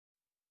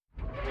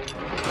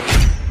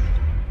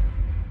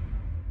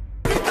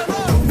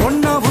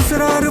ஒன்னா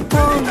உசுரா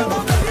இருப்போம்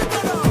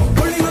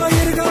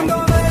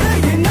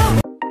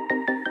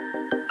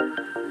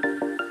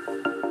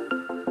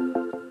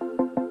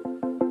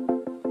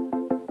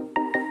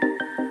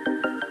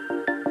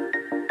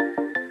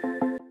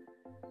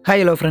Hi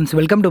hello friends,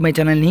 welcome to my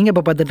channel. நீங்கள்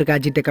இப்போ பார்த்துட்டு இருக்க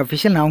அஜித்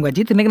அஃபிஷியல். நான் உங்கள்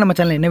அஜித். இன்றைக்கி நம்ம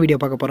சேனல் என்ன வீடியோ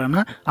பார்க்க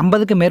போகிறோம்னா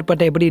 50க்கு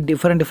மேற்பட்ட எப்படி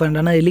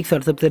டிஃப்ரெண்டான லிரிக்ஸ்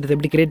வாட்ஸ்அப் செட்ஸ்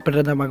எப்படி கிரியேட்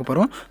பண்ணுறதா பார்க்க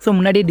போகிறோம். ஸோ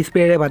முன்னாடி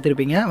டிஸ்பிளே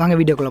பார்த்துருப்பீங்க. வாங்க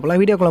வீடியோக்குள்ள போகலாம்.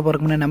 வீடியோக்குள்ள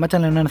போகிறதுக்கு முன்னாடி நம்ம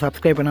சேனல் என்ன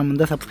சப்ஸ்கிரைப் பண்ணாமல்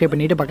இருந்தால் சப்ஸ்கிரைப்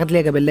பண்ணிவிட்டு பக்கத்தில்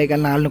இருக்க பெல்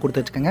ஐக்கான் ஆள்னு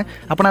கொடுத்து வச்சுக்கோங்க.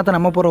 அப்போனா தான்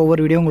நம்ம போகிற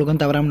ஒவ்வொரு வீடியோ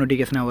உங்களுக்கு தவறாமல்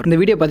நோட்டிஃபிகேஷன் வரும். இந்த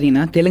வீடியோ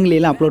பார்த்தீங்கன்னா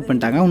தெலுங்குலாம் அப்லோட்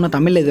பண்ணிட்டாங்க. இன்னும்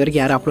தமிழில் இது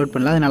வரைக்கும் யாரும் அப்லோட்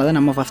பண்ணல. அதனால தான்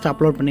நம்ம ஃபஸ்ட்டு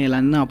அப்லோட் பண்ணி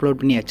எல்லாரும் அப்லோட்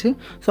பண்ணியாச்சு.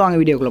 ஸோ வாங்க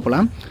வீடியோக்குள்ள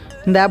போகலாம்.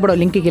 இந்த ஆப்போட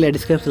லிங்க் கீழே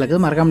டிஸ்கிரிப்ஷனில்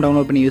இருக்குது. மறக்காம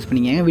டவுன்லோட் பண்ணி யூஸ்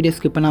பண்ணிங்க. வீடியோ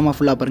ஸ்கிப் பண்ணாமல்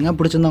ஃபுல்லாக பாருங்கள்.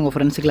 பிடிச்சிருந்தா உங்கள்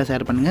ஃப்ரெண்ட்ஸுக்குலாம்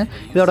ஷேர் பண்ணுங்கள்.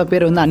 இதோட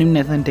பேர் வந்து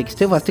அனிமினேஷன்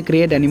டெக்ஸ்ட். ஃபஸ்ட்டு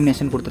கிரியேட்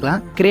அனிமினேஷன் கொடுத்துக்கலாம்.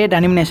 கிரியேட்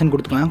அனிமினேஷன்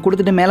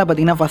கொடுத்துட்டு மேலே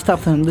பார்த்தீங்கன்னா ஃபஸ்ட்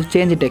ஆப்ஷன் வந்து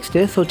change text.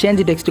 So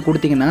change text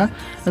கொடுத்தீங்கன்னா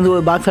வந்து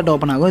ஒரு பாக்ஸ் ஆட்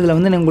ஓப்பன் ஆகும். இதில்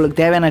வந்து உங்களுக்கு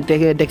தேவையான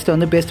டெக்ஸ்ட்டை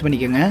வந்து பேஸ்ட்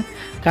பண்ணிக்கோங்க.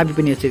 காப்பி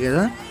பண்ணி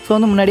வச்சுக்கிறது. ஸோ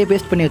வந்து முன்னாடியே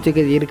பேஸ்ட் பண்ணி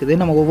வச்சுக்கிறது இருக்குது.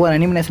 நம்ம ஒவ்வொரு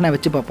அனிமினேஷனாக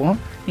வச்சு பார்ப்போம்.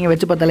 நீங்கள்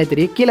வச்சு பார்த்தாலே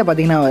தெரியும். கீழே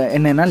பார்த்தீங்கன்னா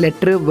என்னென்னா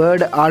லெட்ரு,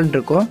 வேர்டு, ஆல்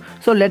இருக்கும்.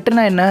 ஸோ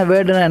லெட்டர்னா என்ன,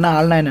 வேர்டுனா என்ன,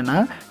 ஆல்னா என்னென்னா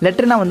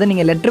லெட்டர்னா வந்து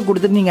நீங்கள் லெட்ரு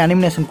கொடுத்துட்டு நீங்கள்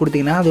அனிமினேஷன்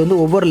கொடுத்தீங்கன்னா அது வந்து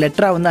ஒவ்வொரு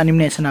லெட்டராக வந்து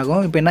அனிமினேஷன்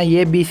ஆகும். இப்போ என்ன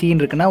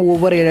ஏபிசின்னு இருக்குன்னா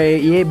ஒவ்வொரு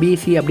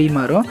ஏபிசி அப்படின்னு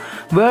மாறும்.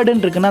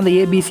 வேர்டுன்னு இருக்குன்னா அந்த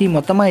ஏபிசி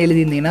மொத்தமாக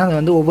எழுதியிருந்தீங்கன்னா அது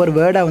வந்து ஒவ்வொரு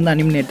வேர்டாக வந்து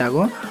அனிமினேட்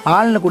ஆகும்.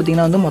 ஆள்னு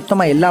கொடுத்தீங்கன்னா வந்து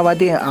மொத்தமாக எல்லா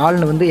வார்த்தையும்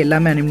ஆள்னு வந்து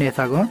எல்லாமே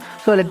அனிமினேட் ஆகும்.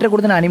 ஸோ லெட்டர்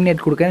கொடுத்து நான்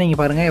அனிமினேட் கொடுக்குறேன்.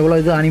 நீங்கள் பாருங்கள் எவ்வளோ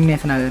இது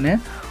அனிமினேஷன் ஆகுதுன்னு.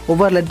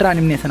 ஒவ்வொரு லெட்டர்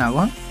அனிமினேஷன்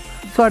ஆகும்.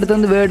 ஸோ அடுத்து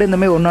வந்து வேர்டு இந்த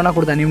மாதிரி ஒன்றா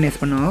கொடுத்து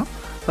அனிமினேட் பண்ணுவோம்.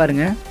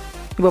 பாருங்கள்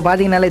இப்போ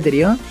பார்த்தீங்கன்னாலே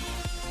தெரியும்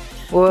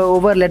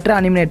ஒவ்வொரு லெட்டர்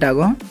அனிமினேட்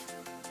ஆகும்.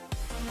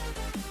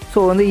 ஸோ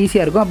வந்து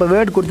ஈஸியாக இருக்கும். அப்போ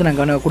வேர்டு கொடுத்து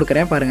நான்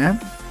கொடுக்குறேன் பாருங்கள்.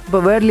 இப்போ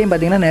வேர்ட்லேயும்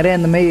பார்த்தீங்கன்னா நிறைய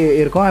இந்த மாதிரி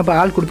இருக்கும். இப்போ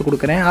ஆள் கொடுத்து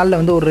கொடுக்குறேன். ஆளில்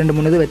வந்து ஒரு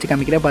 2-3 இது வச்சு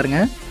காமிக்கிறேன்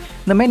பாருங்கள்.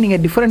 இந்த மாதிரி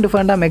நீங்கள்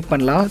டிஃப்ரெண்ட்டாக மேக்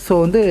பண்ணலாம். ஸோ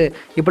வந்து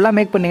இப்போலாம்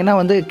மேக் பண்ணிங்கன்னா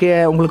வந்து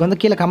உங்களுக்கு வந்து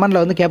கீழே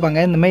கமெண்டில் வந்து கேட்பாங்க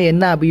இந்த மாதிரி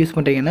என்ன ஆப் யூஸ்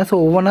பண்ணுறீங்கன்னா. ஸோ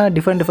ஒவ்வொன்றா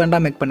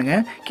டிஃப்ரெண்ட்டாக மேக்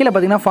பண்ணுங்கள். கீழே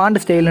பார்த்தீங்கன்னா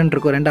ஃபாண்ட் ஸ்டைலுன்னு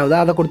இருக்கும். ரெண்டாவது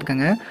அதை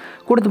கொடுத்துக்கோங்க.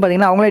 கொடுத்து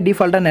பார்த்தீங்கன்னா அவங்களே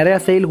டிஃபால்ட்டாக நிறையா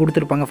ஸ்டைல்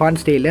கொடுத்துருப்பாங்க.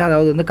 ஃபாண்ட் ஸ்டைலு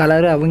அதாவது வந்து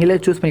கலர் அவங்களே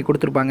சூஸ் பண்ணி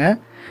கொடுத்துருப்பாங்க.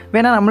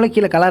 வேணால் நம்மளும்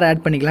கீழே கலர்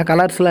ஆட் பண்ணிக்கலாம்.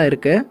 கலர்ஸ்லாம்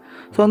இருக்குது.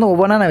 ஸோ வந்து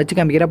ஒவ்வொன்றா நான் வச்சு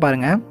காமிக்கிறேன்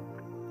பாருங்கள்.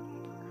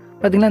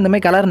 பார்த்திங்கன்னா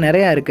இந்தமாதிரி கலர்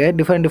நிறையா இருக்குது.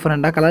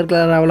 டிஃப்ரெண்ட்டாக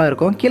கலராகலாம்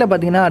இருக்கும். கீழே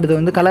பார்த்தீங்கன்னா அடுத்து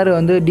வந்து கலர்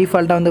வந்து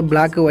டிஃபால்ட்டாக வந்து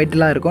பிளாக்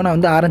ஒயிட்லாம் இருக்கும். நான்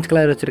வந்து ஆரஞ்சு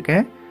கலர்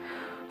வச்சுருக்கேன்.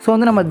 ஸோ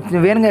வந்து நம்ம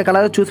வேணுங்க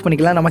கலரை சூஸ்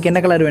பண்ணிக்கலாம். நமக்கு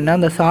என்ன கலர் வேணும்னா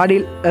அந்த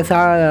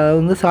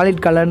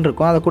சாலிட் கலர்னு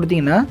இருக்கும். அதை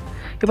கொடுத்திங்கன்னா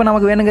இப்போ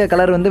நமக்கு வேணுங்க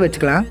கலர் வந்து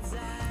வச்சுக்கலாம்.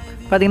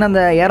 பார்த்திங்கன்னா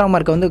அந்த ஏரோ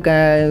மார்க்கை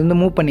வந்து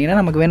மூவ்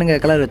பண்ணிங்கன்னா நமக்கு வேணுங்க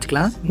கலர்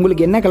வச்சுக்கலாம்.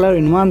 உங்களுக்கு என்ன கலர்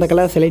வேணுமோ அந்த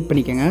கலர் செலக்ட்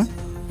பண்ணிக்கோங்க.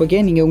 ஓகே,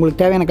 நீங்கள் உங்களுக்கு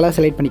தேவையான கலர்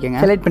செலக்ட் பண்ணிக்கோங்க.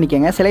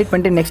 செலக்ட்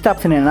பண்ணிட்டு நெக்ஸ்ட்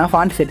ஆப்ஷன் என்னன்னா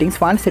ஃபாண்ட்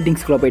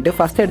செட்டிங்ஸ்க்குள்ளே போய்ட்டு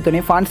ஃபஸ்ட்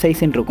எடுத்தோடனே ஃபாண்ட்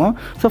சைஸ்ன்னு இருக்கும்.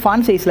 ஸோ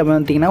ஃபாண்ட் சைஸில்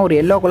பார்த்தீங்கன்னா ஒரு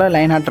எல்லோ கலர்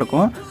லைன் ஆட்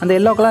இருக்கும். அந்த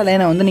எல்லோ கலர்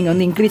லைனை வந்து நீங்கள்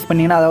வந்து இன்க்ரீஸ்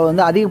பண்ணிங்கன்னா அதாவது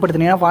வந்து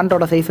அதிகப்படுத்தினீங்கன்னா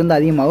ஃபாண்ட்டோட சைஸ் வந்து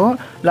அதிகமாகும்.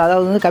 இல்லை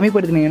அதாவது வந்து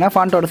கம்மிப்படுத்தினீங்கன்னா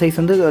ஃபாண்ட்டோட சைஸ்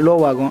வந்து லோ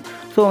ஆகும்.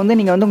 ஸோ வந்து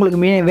நீங்கள் வந்து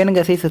உங்களுக்கு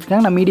வேணுங்க சைஸ்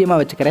வச்சுக்கோங்க. நான்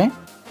மீடியமாக வச்சுக்கிறேன்.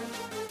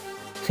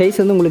 சைஸ்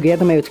வந்து உங்களுக்கு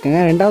ஏற்ற மாதிரி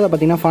வச்சுக்கோங்க. ரெண்டாவது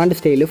பார்த்தீங்கன்னா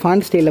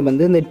ஃபாண்ட் ஸ்டைலில்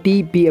வந்து இந்த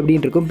டிபி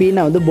அப்படின்னு இருக்கும்.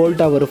 பின்னா வந்து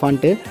போல்ட்டாக வரும்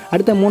ஃபாண்ட்டு.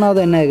 அடுத்த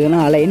மூணாவது என்ன இருக்குதுன்னா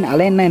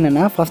அலைன்னா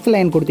என்னென்னா ஃபஸ்ட்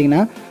லைன்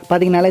கொடுத்தீங்கன்னா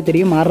பார்த்தீங்கன்னாலே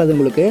தெரியும் மாறுறது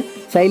உங்களுக்கு.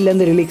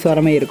 சைட்லேருந்து ரிலீக்ஸ்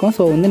வர மாதிரி இருக்கும்.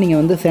 ஸோ வந்து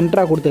நீங்கள் வந்து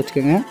சென்டராக கொடுத்து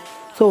வச்சுக்கோங்க.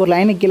 ஸோ ஒரு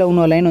லைனுக்கு கீழே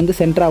இன்னொரு லைன் வந்து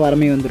சென்டராக வர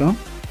மாதிரி வந்துடும்.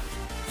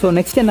 ஸோ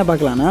நெக்ஸ்ட் என்ன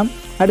பார்க்கலான்னா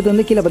அடுத்து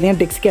வந்து கீழே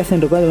பார்த்தீங்கன்னா டெக்ஸ்ட் கேஷன்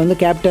இருக்கும். அது வந்து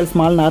கேபிட்டல்,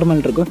 ஸ்மால், நார்மல்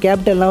இருக்கும்.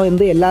 கேபிட்டல்லாம்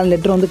வந்து எல்லா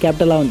லெட்டரும் வந்து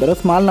கேபிட்டலாக வந்துடும்.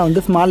 ஸ்மால்னால்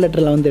வந்து ஸ்மால்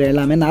லெட்டரில் வந்துடும்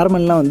எல்லாமே.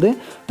 நார்மல்லாம் வந்து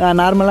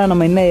நார்மலாக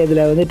நம்ம என்ன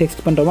இதில் வந்து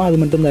டெக்ஸ்ட் பண்ணுறோமோ அது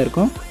மட்டும்தான்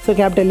இருக்கும். ஸோ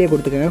கேபிட்டல்லே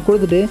கொடுத்துக்கோங்க.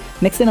 கொடுத்துட்டு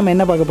நெக்ஸ்ட்டு நம்ம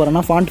என்ன பார்க்க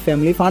போகிறோம்னா ஃபாண்ட்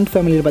ஃபேமிலியில்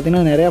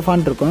பார்த்தீங்கன்னா நிறையா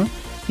ஃபாண்ட் இருக்கும்.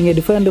 நீங்கள்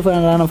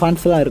டிஃப்ரெண்டான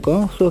ஃபாண்ட்ஸ்லாம்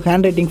இருக்கும். ஸோ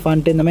ஹேண்ட் ரைட்டிங்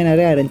ஃபாண்ட்டு இந்த மாதிரி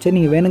நிறையா இருந்துச்சு.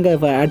 நீங்கள் வேணுங்க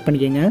ஆட்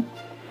பண்ணிக்கோங்க.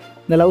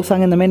 இந்த லவ்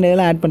சாங் இந்த மாதிரி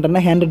நிறையா ஆட்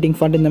பண்ணுறேன்னா ஹேண்ட் ரைட்டிங்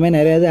ஃபாண்ட் இந்த மாதிரி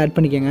நிறையா ஆட்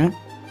பண்ணிக்கோங்க.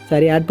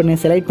 ஆட் பண்ணி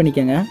செலக்ட்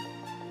பண்ணிக்கோங்க.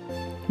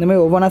 இந்த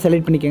மாதிரி ஒவ்வொன்றா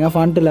செலக்ட் பண்ணிக்கோங்க.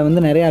 ஃபாண்ட்டில்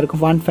வந்து நிறையா இருக்கும்.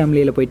 ஃபாண்ட்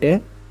ஃபேமிலியில் போய்ட்டு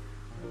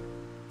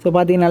ஸோ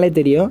பார்த்தீங்கன்னாலே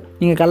தெரியும்.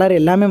 நீங்கள் கலர்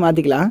எல்லாமே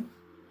மாற்றிக்கலாம்.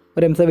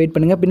 ஒரு நிமிஷம் வெயிட்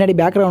பண்ணுங்கள். பின்னாடி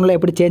பேக்ரவுண்டில்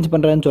எப்படி சேஞ்ச்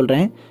பண்ணுறேன்னு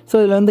சொல்கிறேன். ஸோ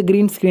இதில் வந்து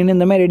க்ரீன் ஸ்க்ரீன்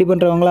இந்த மாதிரி ரெடி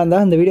பண்ணுறவங்களாம்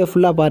இருந்தால் இந்த வீடியோ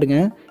ஃபுல்லாக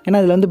பாருங்கள்.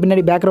 ஏன்னா இதில் வந்து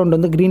பின்னாடி பேக்ரவுண்ட்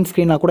வந்து க்ரீன்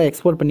ஸ்க்ரீனாக கூட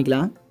எக்ஸ்போர்ட்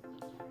பண்ணிக்கலாம்.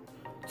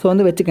 ஸோ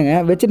வந்து வச்சுக்கோங்க.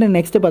 வச்சுட்டு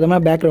நெக்ஸ்ட்டு பார்த்தோம்னா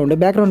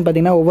பேக்ரவுண்ட்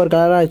பார்த்தீங்கன்னா ஒவ்வொரு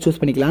கலராக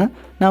சூஸ் பண்ணிக்கலாம்.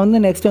 நான்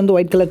வந்து நெக்ஸ்ட் வந்து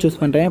ஒயிட் கலர்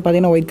சூஸ் பண்ணுறேன்.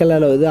 பார்த்தீங்கன்னா ஒயிட்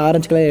கலரில் வந்து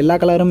ஆரஞ்சு கலர் எல்லா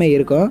கலருமே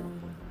இருக்கும்.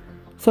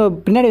 ஸோ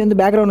பின்னாடி வந்து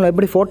பேக்ரவுண்டில்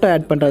எப்படி ஃபோட்டோ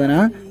ஆட் பண்ணுறதுனா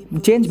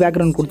சேஞ்ச்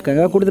பேக்ரவுண்ட்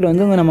கொடுத்துக்காங்க. கொடுத்துட்டு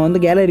வந்து நம்ம வந்து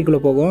கேலரிக்குள்ளே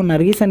போகும். நான்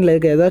ரீசெண்டில்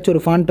இருக்க ஏதாச்சும்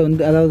ஒரு ஃபாண்ட்டை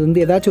வந்து அதாவது வந்து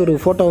ஏதாச்சும் ஒரு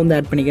ஃபோட்டோ வந்து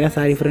ஆட் பண்ணிக்கிறேன்.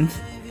 சாரி ஃப்ரெண்ட்ஸ்,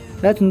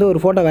 ஏதாச்சும் வந்து ஒரு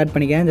ஃபோட்டோ ஆட்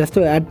பண்ணிக்கிறேன்.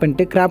 ஜஸ்ட்டு ஆட்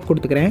பண்ணிட்டு கிராப்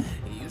கொடுத்துக்கிறேன்.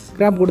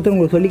 கிராப் கொடுத்து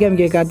உங்களுக்கு சொல்லி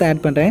காமிக்கிறதுக்காக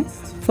ஆட் பண்ணுறேன்.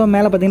 ஸோ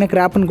மேலே பார்த்தீங்கன்னா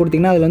கிராப்னு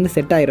கொடுத்திங்கன்னா அதில் வந்து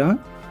செட் ஆயிரும்.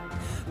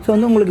 ஸோ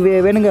வந்து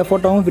உங்களுக்கு வேணுங்க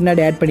ஃபோட்டோவும்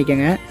பின்னாடி ஆட்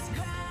பண்ணிக்கோங்க.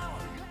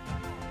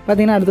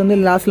 பார்த்தீங்கன்னா அடுத்து வந்து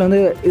லாஸ்ட்டில்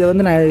வந்து இதை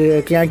வந்து நான்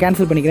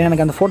கேன்சல் பண்ணிக்கிறேன்.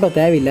 எனக்கு அந்த ஃபோட்டோ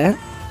தேவையில்லை.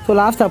 ஸோ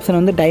லாஸ்ட் ஆப்ஷன்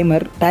வந்து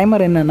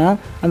டைமர் என்னென்னா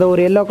அந்த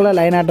ஒரு எல்லோ கலர்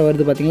லைன் ஆட்டை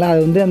வருது பார்த்தீங்களா.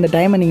 அது வந்து அந்த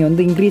டைமை நீங்கள்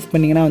வந்து இன்க்ரீஸ்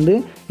பண்ணிங்கன்னா வந்து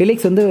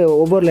ரிலீக்ஸ் வந்து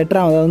ஒவ்வொரு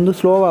லெட்டராக அது வந்து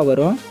ஸ்லோவாக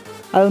வரும்.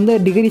 அது வந்து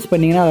டிக்ரீஸ்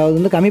பண்ணிங்கன்னா அதாவது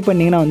வந்து கம்மி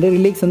பண்ணிங்கன்னா வந்து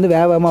ரிலீக்ஸ் வந்து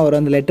வேகமாக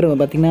வரும் அந்த லெட்டர்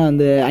பார்த்திங்கன்னா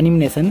அந்த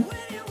அனிமினேஷன்.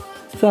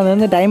 ஸோ அது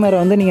வந்து டைமரை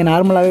வந்து நீங்கள்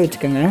நார்மலாகவே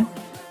வச்சுக்கோங்க.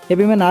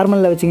 எப்பயுமே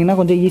நார்மலில் வச்சிங்கன்னா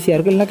கொஞ்சம் ஈஸியாக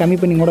இருக்கும். இல்லைனா கம்மி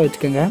பண்ணி கூட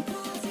வச்சுக்கோங்க.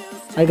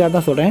 அதுக்காக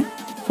தான் சொல்கிறேன்.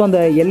 ஸோ அந்த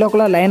எல்லோ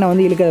கலர் லைனை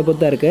வந்து இழுக்கிறத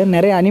பொறுத்தா இருக்குது.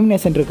 நிறைய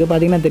அனிமினேஷன் இருக்குது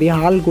பார்த்தீங்கன்னா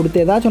தெரியும். ஆள்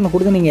கொடுத்து ஏதாச்சும் ஒன்று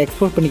கொடுத்து நீங்கள்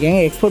எக்ஸ்போர்ட்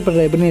பண்ணிக்கோங்க. எக்ஸ்போர்ட்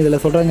பண்ணுறது எப்படின்னு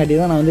இதில் சொல்கிறங்காட்டி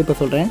தான் நான் வந்து இப்போ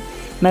சொல்கிறேன்.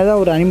 நான்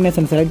ஏதாவது ஒரு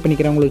அனிமினேஷன் செலக்ட்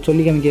பண்ணிக்கிறேன் உங்களுக்கு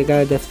சொல்லி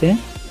காமிக்கிறதுக்காக ஜஸ்ட்டு.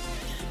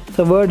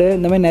 ஸோ வேர்டு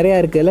இந்த மாதிரி நிறையா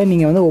இருக்குதுல்ல,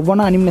 நீங்கள் வந்து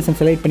ஒவ்வொன்றா அனிமினேஷன்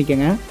செலக்ட்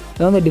பண்ணிக்கோங்க.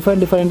 அதை வந்து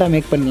டிஃப்ரெண்ட்டாக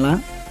மேக் பண்ணலாம்.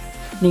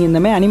 நீங்கள் இந்த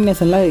மாதிரி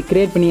அனிமினேஷன்லாம்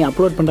க்ரியேட் பண்ணி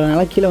அப்லோட்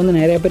பண்ணுறதுனால கீழே வந்து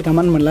நிறைய பேர்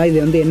கமெண்ட் பண்ணலாம் இது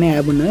வந்து என்ன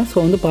ஆப்னு. ஸோ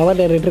வந்து பவர்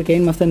டைரக்டர்,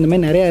 ᴇᴇ இந்த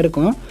மாதிரி நிறையா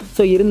இருக்கும்.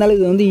 ஸோ இருந்தாலும்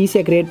இது வந்து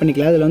ஈஸியாக க்ரியேட்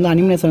பண்ணிக்கலாம். இதில் வந்து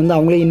அனிமினேஷன் வந்து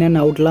அவங்களே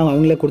இன்னென்ன அவுட்லாம்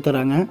அவங்களே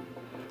கொடுத்துட்றாங்க.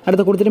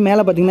 அடுத்து கொடுத்துட்டு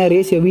மேலே பார்த்தீங்கன்னா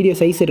ரேஷியோ வீடியோ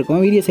சைஸ்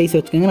இருக்கும். வீடியோ சைஸ்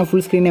வச்சுக்கோங்க. நான்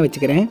ஃபுல் ஸ்க்ரீனே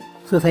வச்சுக்கிறேன்.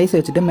 ஸோ சைஸ்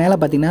வச்சுட்டு மேலே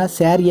பார்த்தீங்கன்னா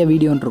ஷேரியா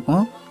வீடியோன்னு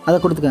இருக்கும். அதை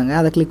கொடுத்துக்கோங்க.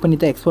 அதை கிளிக் பண்ணி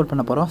தான் எக்ஸ்போர்ட்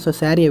பண்ண போகிறோம். ஸோ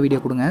ஷேரியா வீடியோ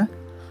கொடுங்க.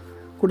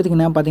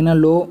 கொடுத்திங்கன்னா பார்த்தீங்கன்னா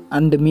லோ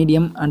அண்ட்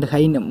மீடியம் அண்ட்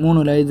ஹைன்னு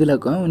 3 இதில்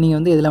இருக்கும். நீங்கள்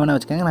வந்து இதில் வேணால்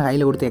வச்சுக்கோங்க. நான்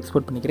ஹையில் கொடுத்து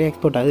எக்ஸ்போர்ட் பண்ணிக்கிறேன்.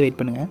 எக்ஸ்போர்ட் ஆகுது, வெயிட்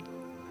பண்ணுங்கள்.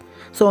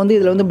 ஸோ வந்து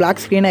இதில் வந்து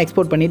பிளாக் ஸ்க்ரீனாக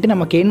எக்ஸ்போர்ட் பண்ணிவிட்டு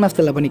நம்ம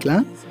ᴇᴇ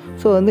பண்ணிக்கலாம்.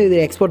 ஸோ வந்து இது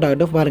எக்ஸ்போர்ட்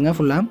ஆகட்டும் பாருங்கள்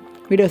ஃபுல்லாக.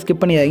 வீடியோ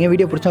ஸ்கிப் பண்ணிடாதீங்க.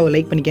 வீடியோ பிடிச்சா ஒரு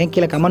லைக் பண்ணிக்கேன்.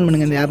 கீழே கமெண்ட்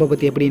பண்ணுங்கள் இந்த ஆப்பை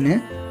பற்றி எப்படின்னு.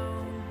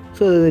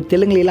 ஸோ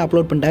தெலுங்குலாம்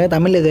அப்லோட் பண்ணிட்டாங்க.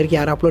 தமிழில் இது வரைக்கும்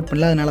யாரும் அப்லோட்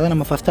பண்ணல. அதனால தான்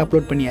நம்ம ஃபஸ்ட்டு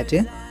அப்லோட் பண்ணியாச்சு.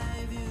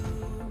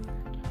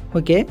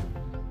 ஓகே,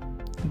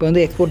 இப்போ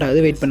வந்து எக்ஸ்போர்ட்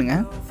ஆகுது, வெயிட்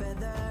பண்ணுங்கள்.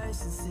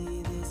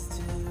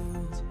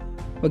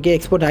 ஓகே,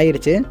 எக்ஸ்போர்ட்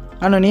ஆகிருச்சு.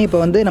 ஆனால் இப்போ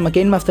வந்து நம்ம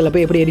ᴇᴇ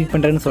போய் எப்படி எடிட்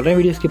பண்ணுறேன்னு சொல்கிறேன்.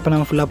 வீடியோ ஸ்கிப்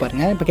பண்ணாமல் ஃபுல்லாக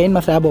பாருங்கள். இப்போ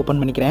ᴇᴇ ஆப்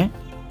ஓப்பன் பண்ணிக்கிறேன்.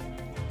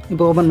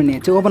 இப்போ ஓப்பன்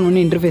பண்ணியாச்சு. ஓப்பன்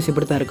பண்ணி இன்டர்ஃபேஸ்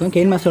இப்படி தான் இருக்கும்.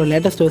 ᴇᴇ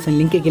லேட்டஸ்ட் வெர்ஷன்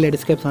லிங்க் கீழே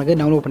டிஸ்கிரிப்ஷனுக்கு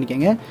டவுன்லோட்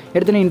பண்ணிக்கோங்க.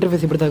 எடுத்துகிட்டு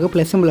இன்டர்ஃபேஸ் இப்படி தான் இருக்கும்.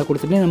 ப்ளஸ் சிம்பிளை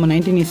கொடுத்துட்டு நம்ம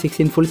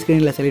 19:16 ஃபுல்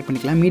ஸ்க்ரீனில் செலக்ட்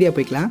பண்ணிக்கலாம். மீடியா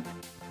போய்க்கலாம்.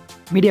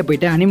 மீடியா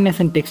போய்ட்டு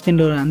அனிமினேஷன்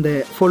டெக்ஸ்ட்ன்ற அந்த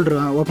ஃபோல்டர்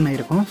ஓப்பன்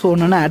ஆகிருக்கும். ஸோ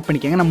ஒன்று ஆட்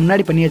பண்ணிக்கோங்க. நான்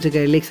முன்னாடி பண்ணி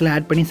வச்சுக்க லிங்க்ஸ்லாம்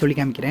ஆட் பண்ணி சொல்லி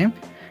காமிக்கிறேன்.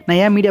 நான்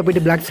ஏன் மீடியா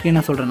போய்ட்டு பிளாக்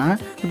ஸ்க்ரீனாக சொல்கிறேன்னா,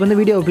 இப்போ வந்து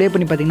வீடியோ ப்ளே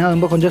பண்ணி பார்த்தீங்கன்னா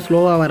ரொம்ப கொஞ்சம்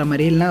ஸ்லோவாக வர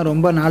மாதிரி, இல்லைனா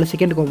ரொம்ப 4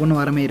 செகண்டுக்கு ஒவ்வொன்று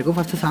வர மாதிரி இருக்கும்.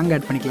 ஃபஸ்ட்டு சாங்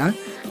ஆட் பண்ணிக்கலாம்.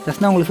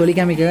 ஜஸ்ட் நான் உங்களுக்கு சொல்லி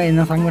காமிக்க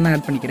என்ன சாங் வேணால்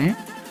ஆட் பண்ணிக்கிறேன்.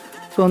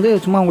 ஸோ வந்து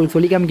சும்மா உங்களுக்கு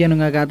சொல்லி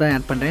காமிக்கணுங்காக தான்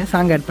ஆட் பண்ணுறேன்.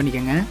 சாங் ஆட்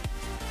பண்ணிக்கோங்க.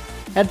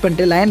 ஆட்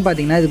பண்ணிட்டு லைன்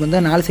பார்த்தீங்கன்னா இதுக்கு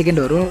வந்து 4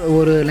 செகண்ட் வரும்.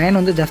 ஒரு லைன்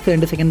வந்து ஜஸ்ட்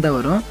 2 செகண்ட் தான்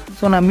வரும்.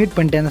 ஸோ நான் மியூட்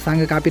பண்ணிட்டேன் அந்த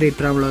சாங்கை காப்பிரைட்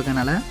ப்ராப்ளம்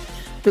இருக்கனால.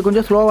 இது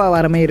கொஞ்சம் ஸ்லோவாக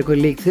வர மாதிரி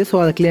இருக்கும் லிரிக்ஸு. ஸோ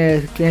அதை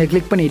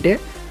கிளிக் பண்ணிவிட்டு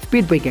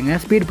ஸ்பீட் போய்க்கோங்க.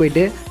 ஸ்பீட்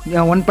போய்ட்டு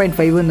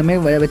 1.5 இந்த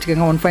மாதிரி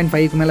வச்சுக்கோங்க.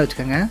 1.5க்கு மேலே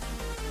வச்சுக்கோங்க.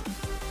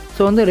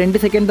 ஸோ வந்து 2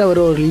 செகண்ட் தான்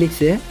வரும் ஒரு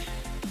லிரிக்ஸு.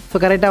 ஸோ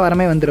கரெக்டாக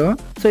வரமே வந்துடும்.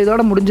 ஸோ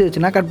இதோட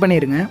முடிஞ்சிருச்சுன்னா கட்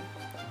பண்ணிடுங்க.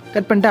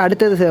 கட் பண்ணிட்டு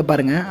அடுத்தது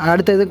பாருங்கள்.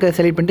 அடுத்ததுக்கு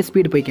செலக்ட் பண்ணிட்டு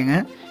ஸ்பீட் போய்க்கோங்க.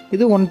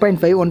 இது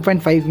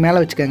 1.5 மேலே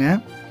வச்சுக்கோங்க.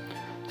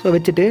 ஸோ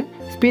வச்சுட்டு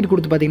ஸ்பீட்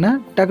கொடுத்து பார்த்தீங்கன்னா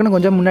டக்குன்னு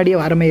கொஞ்சம் முன்னாடியே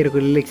வரமே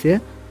இருக்கும் லிரிக்ஸு.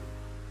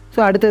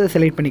 ஸோ அடுத்ததை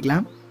செலக்ட்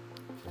பண்ணிக்கலாம்.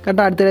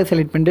 கரெக்டாக அடுத்ததை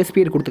செலக்ட் பண்ணிட்டு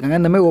ஸ்பீட் கொடுத்துக்கோங்க.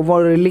 இந்த மாதிரி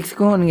ஒவ்வொரு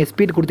லிரிக்ஸுக்கும் நீங்கள்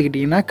ஸ்பீட்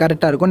கொடுத்துக்கிட்டிங்கன்னா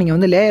கரெக்டாக இருக்கும். நீங்கள்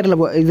வந்து லேயரில்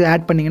இது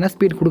ஆட் பண்ணிங்கன்னா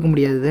ஸ்பீட் கொடுக்க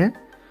முடியாது.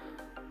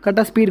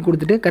 கரெக்டாக ஸ்பீட்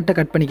கொடுத்துட்டு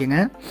கட் பண்ணிக்கோங்க.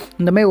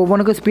 இந்த மாதிரி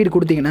ஒவ்வொன்றுக்கும் ஸ்பீட்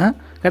கொடுத்தீங்கன்னா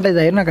கரெக்டாக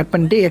இதாயிரும். நான் கட்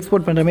பண்ணிட்டு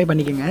எக்ஸ்போர்ட் பண்ணுற மாதிரி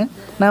பண்ணிக்கோங்க.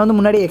 நான் வந்து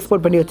முன்னாடியே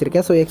எக்ஸ்போர்ட் பண்ணி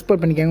வச்சுருக்கேன். ஸோ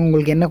எக்ஸ்போர்ட் பண்ணிக்கோங்க.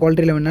 உங்களுக்கு என்ன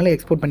குவாலிட்டியில் வேணாலும்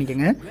எக்ஸ்போர்ட்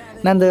பண்ணிக்கோங்க.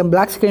 நான் இந்த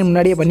பிளாக் ஸ்க்ரீன்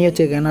முன்னாடியே பண்ணி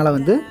வச்சுருக்கனால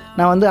வந்து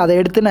நான் வந்து அதை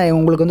எடுத்து நான்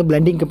உங்களுக்கு வந்து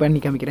பிளண்டிங்க்கு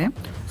பண்ணி காமிக்கிறேன்.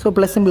 ஸோ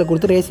ப்ளஸ் சிம்பிளை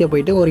கொடுத்து ரேஷியோ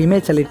போய்ட்டு ஒரு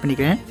இமேஜ் செலக்ட்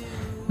பண்ணிக்கிறேன்.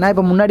 நான்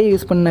இப்போ முன்னாடியே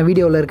யூஸ் பண்ண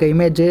வீடியோவில் இருக்க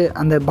இமேஜ்,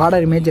 அந்த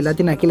பார்டர் இமேஜ்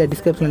எல்லாத்தையும் நான் கீழே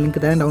டிஸ்கிரிப்ஷனில்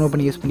லிங்க் தரேன். டவுன்லோட்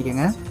பண்ணி யூஸ்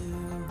பண்ணிக்கோங்க.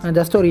 நான்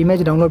ஜஸ்ட் ஒரு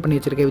இமேஜ் டவுன்லோட் பண்ணி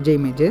வச்சுருக்கேன். விஜய்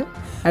இமேஜ்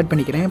ஆட்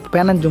பண்ணிக்கிறேன்.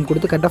 பேன் அண்ட் ஜூம்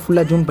கொடுத்து கரெக்டாக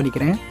ஃபுல்லாக ஜூம்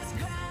பண்ணிக்கிறேன்.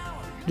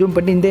 ஜூம்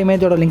பண்ணி இந்த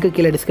இமேஜோட லிங்க்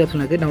கீழே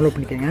டிஸ்கிரிப்ஷனில் இருக்குது, டவுன்லோட்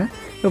பண்ணிக்கோங்க.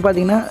 இப்போ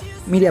பார்த்தீங்கன்னா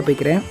மீடியா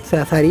போய்க்கிறேன்.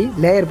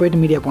 லேயர் போய்ட்டு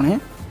மீடியா போனேன்.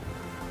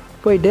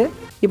 போயிட்டு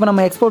இப்போ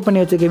நம்ம எக்ஸ்போர்ட்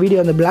பண்ணி வச்சுருக்க வீடியோ,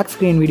 அந்த பிளாக்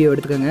ஸ்க்ரீன் வீடியோ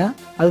எடுத்துக்கோங்க.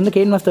 அது வந்து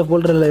ᴇᴇ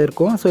ஃபோல்டரில்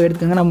இருக்கும். ஸோ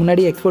எடுத்துக்கோங்க. நான்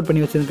முன்னாடியே எக்ஸ்போர்ட்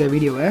பண்ணி வச்சுருக்க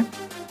வீடியோவை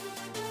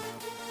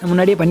நான்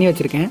முன்னாடியே பண்ணி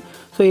வச்சுருக்கேன்.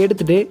 ஸோ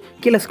எடுத்துகிட்டு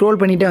கீழே ஸ்க்ரோல்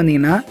பண்ணிகிட்டே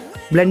வந்தீங்கன்னா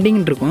பிளண்டிங்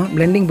இருக்கும்.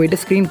 பிளண்டிங்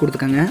போய்ட்டு ஸ்க்ரீன்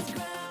கொடுத்துக்கோங்க.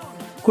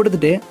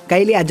 கொடுத்துட்டு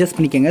கையிலே அட்ஜஸ்ட்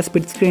பண்ணிக்கோங்க.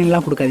 ஸ்பிட்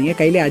ஸ்க்ரீன்லாம் கொடுக்காதீங்க.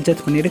 கையிலே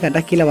அட்ஜஸ்ட் பண்ணிவிட்டு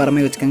கரெக்டாக கீழே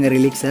வரமே வச்சுக்கோங்க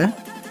ரிலீக்ஸை.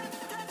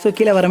 ஸோ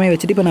கீழே வரமே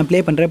வச்சுட்டு இப்போ நான்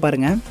ப்ளே பண்ணுறேன்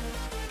பாருங்கள்.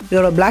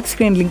 இதோட பிளாக்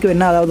ஸ்க்ரீன் லிங்க்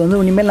வேணா, அதாவது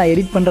வந்து இனிமேல் நான்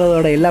எடிட்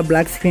பண்ணுறதோட எல்லா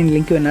பிளாக் ஸ்க்ரீன்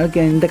லிங்க்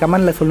வேணாலும் இந்த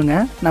கமெண்ட்டில்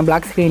சொல்லுங்கள். நான்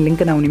பிளாக் ஸ்க்ரீன்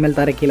லிங்க் நான் இனிமேல்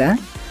தரேன் கீழே.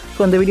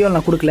 ஸோ அந்த வீடியோவில்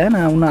நான் கொடுக்கல,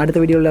 நான் இன்னும் அடுத்த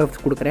வீடியோவில்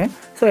கொடுக்குறேன்.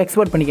 ஸோ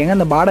எக்ஸ்போர்ட் பண்ணிக்கோங்க.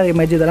 அந்த பார்டர்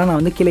இமேஜ் இதெல்லாம் நான்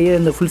வந்து கீழே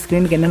இந்த ஃபுல்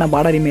ஸ்க்ரீனுக்கு என்னென்ன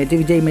பார்டர் இமேஜ்,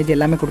 விஜய் இமேஜ்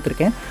எல்லாமே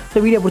கொடுத்துருக்கேன்.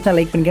 ஸோ வீடியோ பிடிச்சா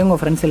லைக் பண்ணிக்கோங்க.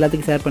 உங்கள் ஃப்ரெண்ட்ஸ்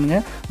எல்லாத்துக்கும் ஷேர்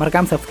பண்ணுங்கள்.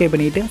 மறக்காமல் சப்ஸ்கிரைப்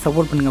பண்ணிவிட்டு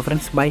சப்போர்ட் பண்ணுங்கள்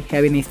friends. By,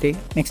 have a nice day.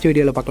 Next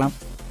வீடியோவில் பார்க்கலாம்.